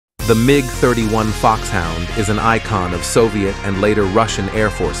The MiG-31 Foxhound is an icon of Soviet and later Russian air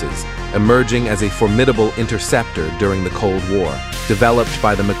forces, emerging as a formidable interceptor during the Cold War. Developed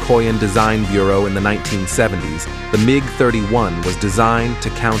by the Mikoyan Design Bureau in the 1970s, the MiG-31 was designed to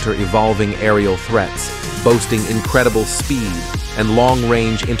counter evolving aerial threats, boasting incredible speed and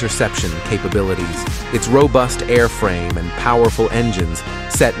long-range interception capabilities. Its robust airframe and powerful engines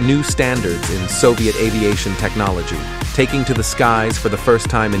set new standards in Soviet aviation technology. Taking to the skies for the first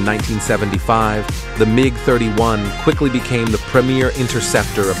time in 1975, the MiG-31 quickly became the premier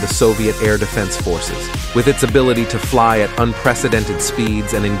interceptor of the Soviet air defense forces. With its ability to fly at unprecedented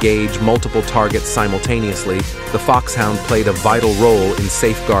speeds and engage multiple targets simultaneously, the Foxhound played a vital role in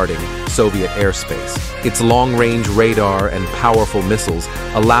safeguarding Soviet airspace. Its long-range radar and powerful missiles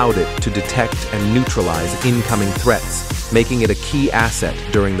allowed it to detect and neutralize incoming threats, making it a key asset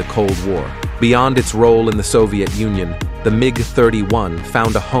during the Cold War. Beyond its role in the Soviet Union, the MiG-31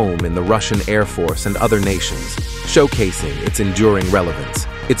 found a home in the Russian Air Force and other nations, showcasing its enduring relevance.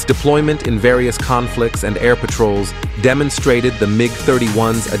 Its deployment in various conflicts and air patrols demonstrated the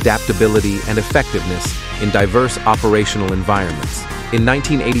MiG-31's adaptability and effectiveness in diverse operational environments. In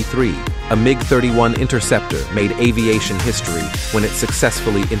 1983, a MiG-31 interceptor made aviation history when it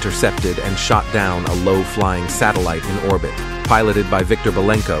successfully intercepted and shot down a low-flying satellite in orbit. Piloted by Viktor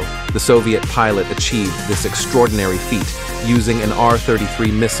Belenko, the Soviet pilot achieved this extraordinary feat using an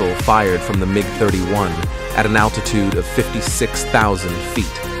R-33 missile fired from the MiG-31 at an altitude of 56,000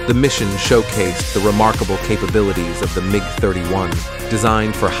 feet. The mission showcased the remarkable capabilities of the MiG-31,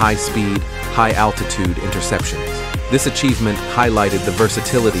 designed for high-speed, high-altitude interceptions. This achievement highlighted the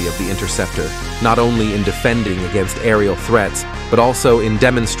versatility of the interceptor, not only in defending against aerial threats, but also in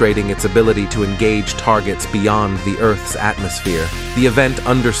demonstrating its ability to engage targets beyond the Earth's atmosphere. The event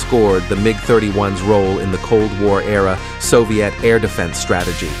underscored the MiG-31's role in the Cold War-era Soviet air defense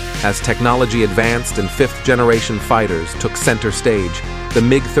strategy. As technology advanced and fifth-generation fighters took center stage, the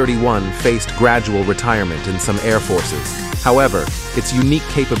MiG-31 faced gradual retirement in some air forces. However, its unique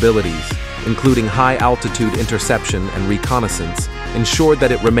capabilities, including high-altitude interception and reconnaissance, ensured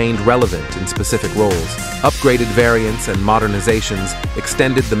that it remained relevant in specific roles. Upgraded variants and modernizations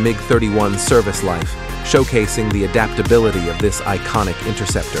extended the MiG-31's service life, showcasing the adaptability of this iconic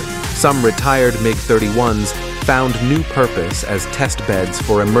interceptor. Some retired MiG-31s found new purpose as test beds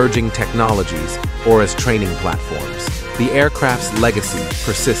for emerging technologies or as training platforms. The aircraft's legacy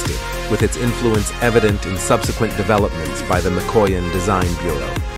persisted, with its influence evident in subsequent developments by the Mikoyan Design Bureau.